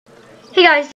Hey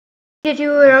guys,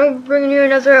 Gta5 and I'm bringing you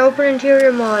another open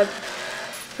interior mod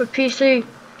for PC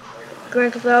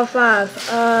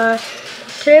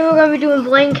Gta5. Today we're going to be doing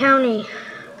Blaine County.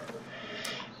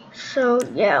 So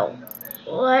yeah,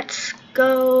 let's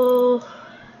go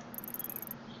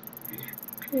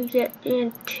to get the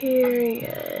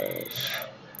interiors.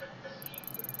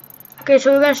 Okay,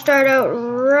 so we're going to start out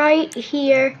right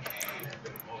here.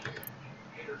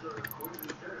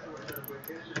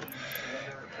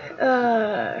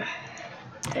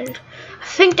 And I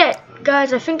think that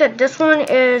this one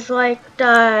is like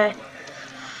the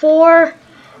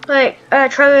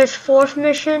Trevor's fourth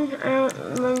mission. I don't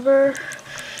remember,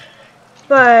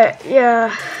 but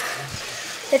yeah,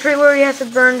 it's right where he has to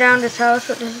burn down this house.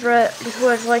 But this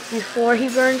was like before he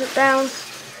burns it down.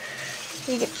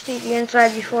 You get to see the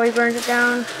inside before he burns it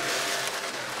down.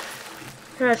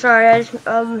 Sorry,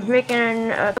 I'm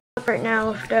making a clip right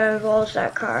now that involves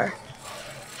that car.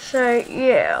 So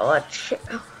yeah,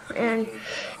 and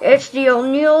it's the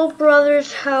O'Neill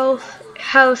brothers'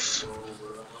 house.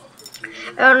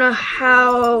 I don't know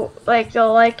how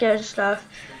you'll like it and stuff.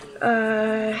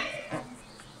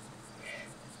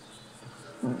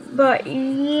 But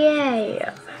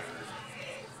yeah.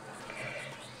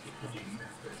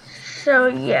 So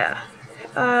yeah.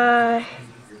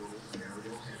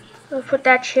 We'll put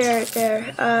that chair right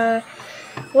there.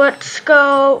 Let's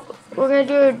go. We're gonna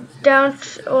do down.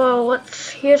 Well,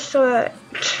 here's the.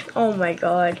 Oh my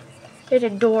God, there's a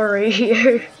door right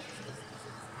here.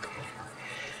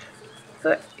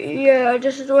 But yeah,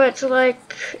 this is what it's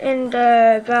like in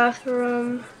the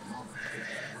bathroom.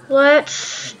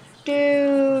 Let's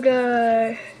do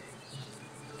the.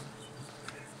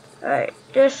 Alright,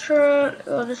 this room.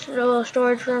 Well, this is a little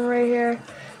storage room right here.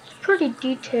 It's pretty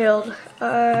detailed.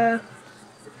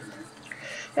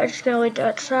 I'm just gonna leave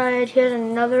that side. Here's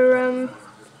another room.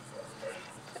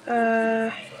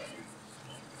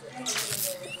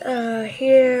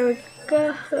 Here we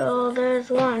go. Oh, there's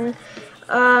one.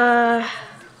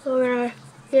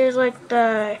 Here's like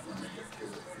the,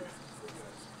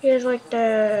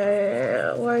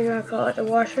 what are you gonna call it? The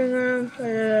washing room, or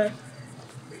the,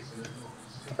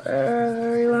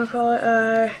 whatever you wanna call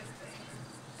it.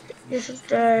 This is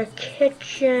the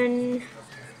kitchen.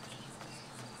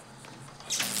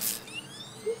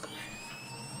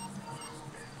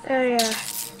 Oh yeah,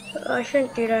 I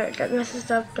shouldn't do that. That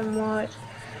messes up the mod.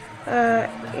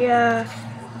 Yeah.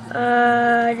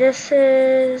 This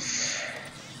is.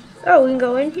 Oh, we can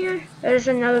go in here. There's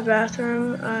another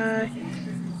bathroom.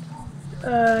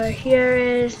 Here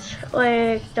is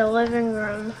like the living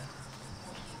room.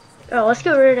 Oh, let's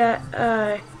get rid of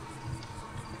that.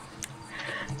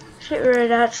 Let's get rid of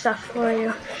that stuff for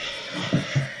you.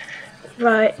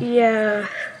 But yeah,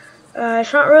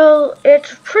 it's not real.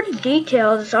 It's pretty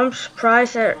detailed. So I'm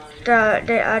surprised that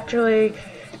they actually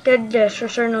did this for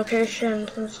certain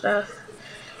locations and stuff.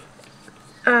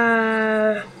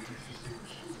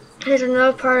 Here's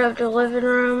another part of the living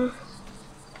room.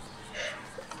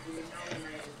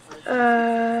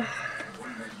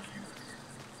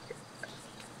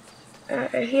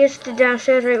 Here's the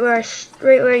downstairs, right where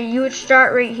you would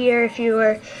start right here if you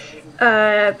were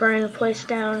burning the place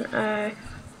down.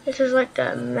 This is like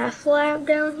the meth lab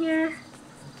down here.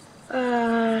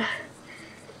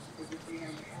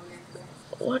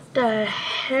 What the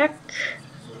heck?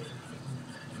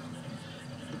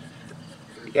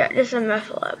 Yeah, this is a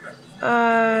meth lab.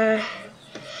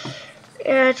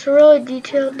 Yeah, it's really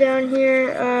detailed down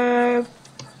here.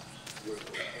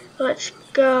 Let's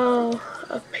go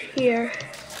up here.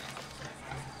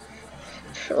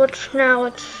 So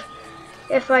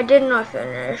if I did not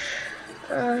finish,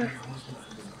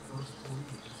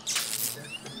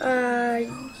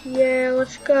 yeah,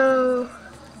 let's go.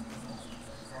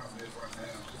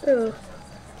 Ooh.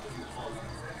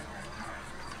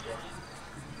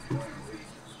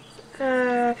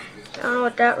 I don't know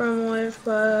what that room was,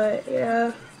 but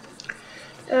yeah.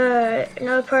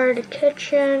 Another part of the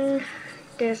kitchen.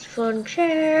 There's a floating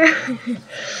chair.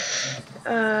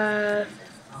 Oh,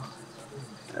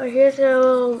 here's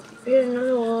another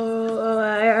little. Oh,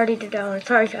 I already did that one.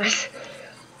 Sorry, guys.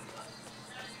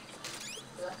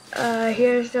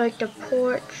 Here's like the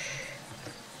porch.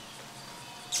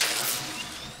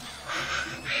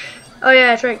 Oh yeah,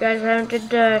 that's right, guys. I haven't did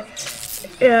the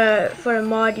for the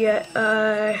mod yet.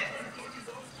 But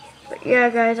yeah,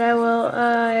 guys, I will.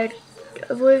 I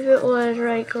believe it was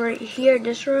like right here,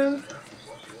 this room.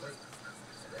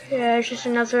 Yeah, it's just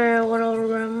another little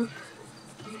room.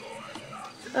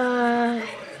 I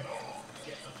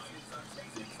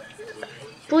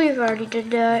believe I already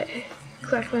did that.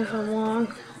 Correct me if I'm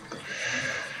wrong.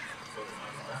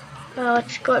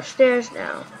 Let's go upstairs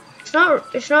now.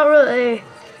 It's not really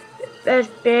as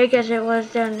big as it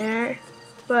was down there,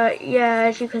 but yeah,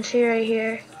 as you can see right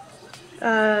here,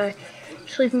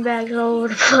 sleeping bags all over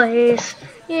the place.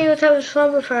 Yeah, let's have a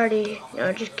slumber party.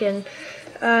 No, just kidding.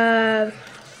 Right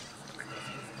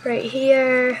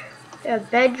here, a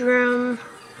bedroom,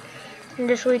 and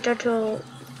this leads up to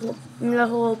the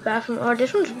whole bathroom. Oh,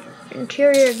 this one's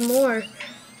interior more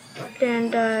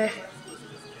than this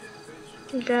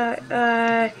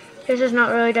is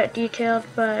not really that detailed,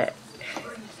 but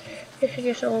this is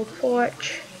just a little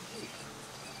porch.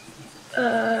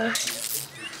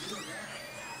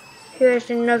 Here's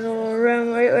another little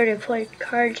room right where they play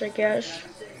cards, I guess.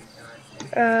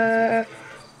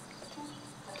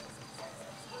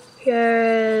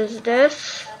 Here's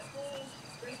this.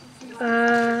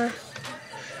 But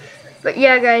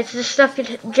yeah, guys, this stuff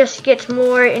just gets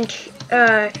more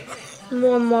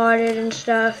more modded and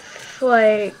stuff.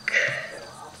 Like,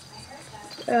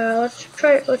 let's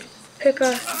pick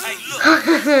a.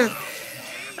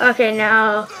 Okay,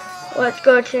 now let's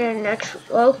go to the next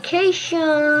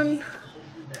location.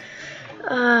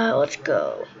 Let's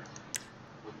go.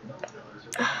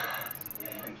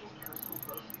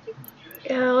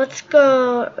 Yeah, let's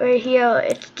go right here.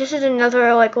 This is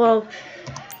another like little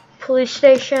police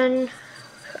station.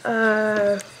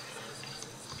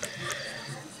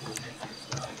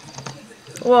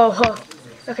 Whoa.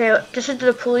 Okay, this is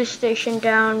the police station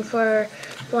down for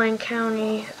Blaine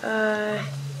County.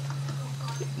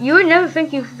 You would never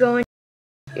think you could go in.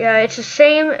 Yeah, it's the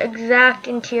same exact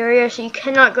interior, so you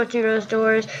cannot go through those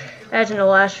doors as in the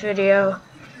last video.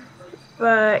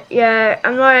 But yeah,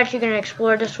 I'm not actually going to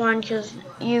explore this one because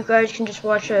you guys can just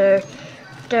watch the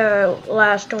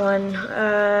last one.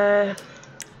 I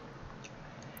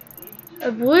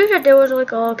believe that there was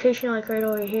like a location like right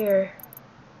over here.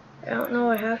 I don't know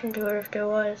what happened to it if there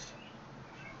was.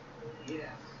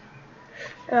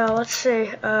 Let's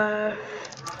see.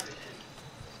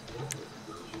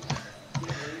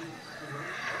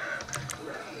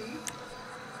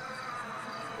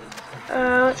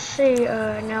 Let's see.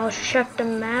 Now let's check the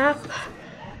map.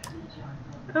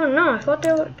 Oh no, I thought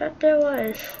that there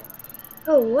was.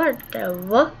 Oh, what the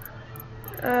what?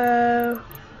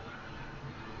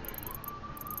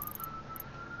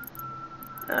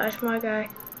 That's my guy.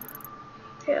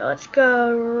 Okay, let's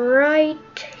go right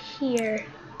here.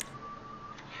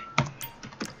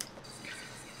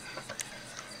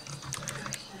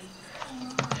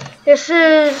 This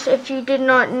is, if you did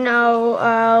not know,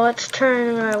 let's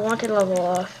turn my wanted level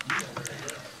off.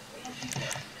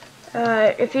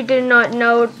 If you did not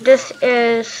know, this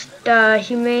is the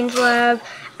Humane's Lab.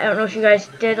 I don't know if you guys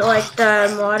did like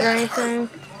the mod or anything.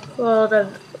 Well,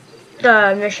 the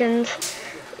missions.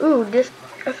 Ooh, this,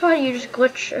 I thought you just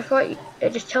glitch. I thought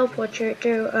it just teleports you right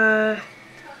through.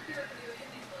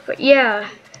 But yeah.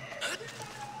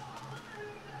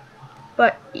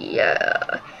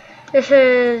 This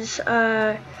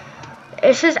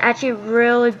is actually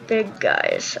really big,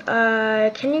 guys.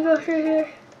 Can you go through here?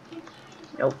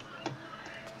 Nope.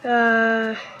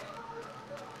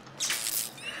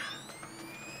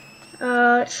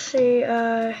 Let's see.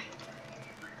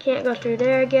 Can't go through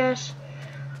there, I guess.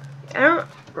 I don't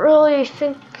really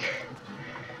think.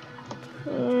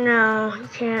 No, you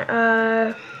can't.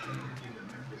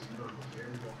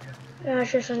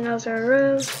 That's just another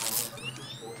room.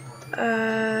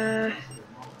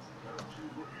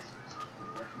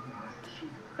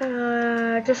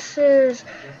 This is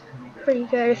pretty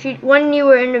good. When you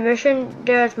were in the mission,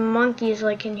 there's monkeys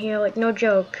like in here, like no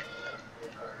joke.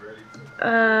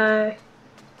 But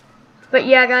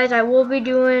yeah, guys, I will be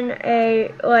doing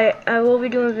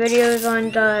videos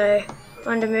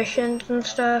on the missions and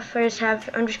stuff.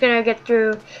 I'm just gonna get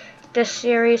through this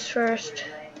series first.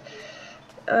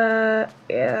 Yeah.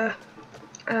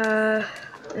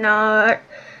 No,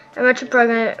 I'm actually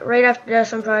probably gonna, right after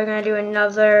this, I'm probably gonna do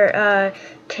another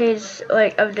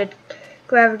Gta5 of the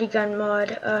gravity gun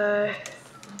mod.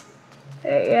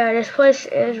 Yeah, this place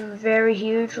is very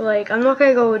huge. Like, I'm not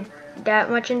gonna go that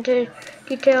much into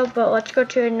detail, but let's go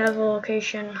to another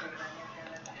location.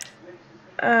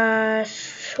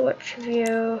 Switch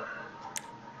view.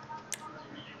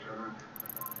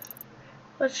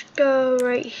 Let's go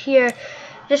right here.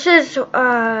 This is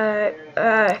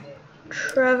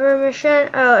Trevor mission.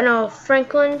 Oh no,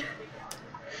 Franklin.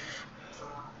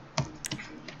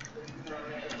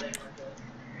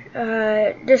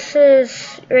 This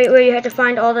is right where you have to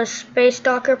find all the space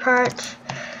docker parts.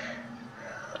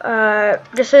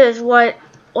 This is what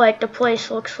the place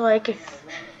looks like if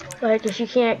you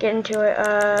can't get into it.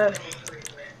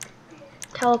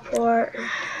 Teleport.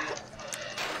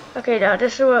 Okay, now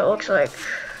this is what it looks like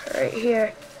right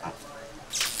here.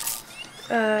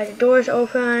 The door's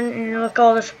open, and look,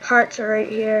 all these parts are right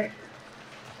here.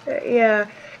 Yeah,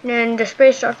 and then the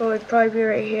space shuttle would probably be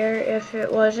right here if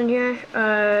it was in here.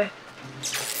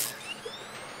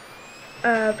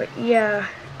 But yeah,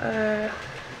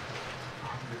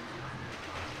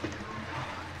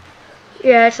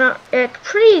 yeah, it's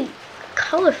pretty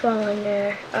colorful in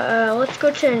there. Let's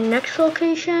go to the next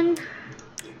location.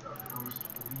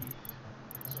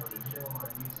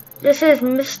 This is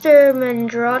Mr.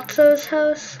 Mandrazzo's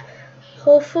house.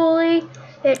 Hopefully,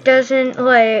 it doesn't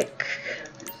like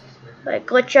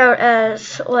glitch out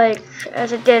as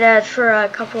it did as for a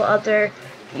couple other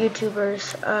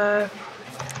YouTubers.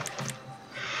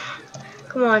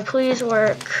 Come on, please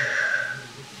work.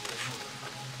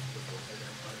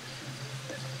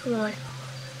 Come on.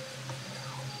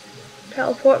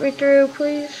 Teleport me through,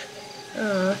 please.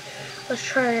 Let's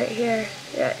try it here.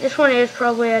 Yeah, this one is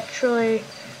probably actually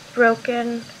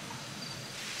broken.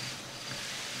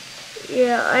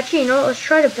 Yeah, actually, you know what? Let's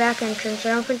try the back entrance. I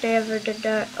don't think they ever did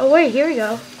that. Oh, wait, here we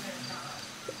go.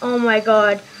 Oh my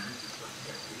god.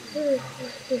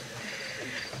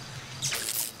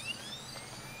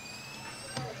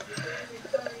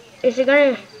 Is it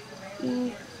gonna...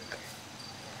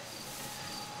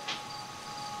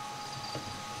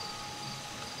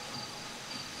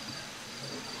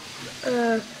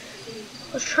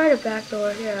 let's try the back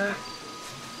door, yeah.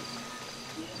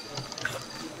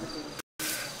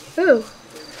 Ooh.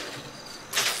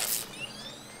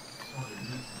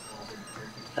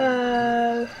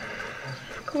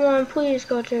 Come on, please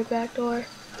go to the back door.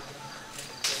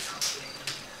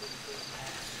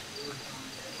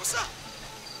 What's up?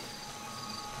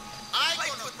 I'm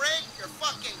gonna break your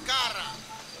fucking cara.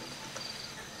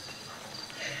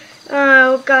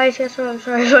 Guys, guess what? I'm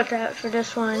sorry about that for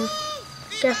this one.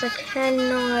 Guess I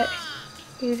cannot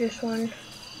do this one.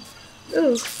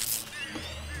 Ooh.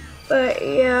 But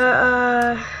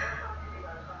yeah,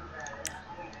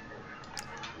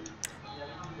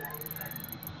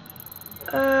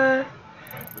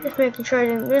 just making sure I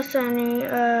didn't miss any,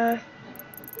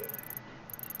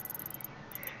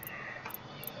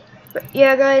 but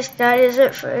yeah guys, that is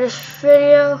it for this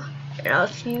video, and I'll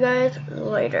see you guys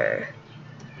later.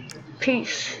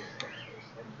 Peace.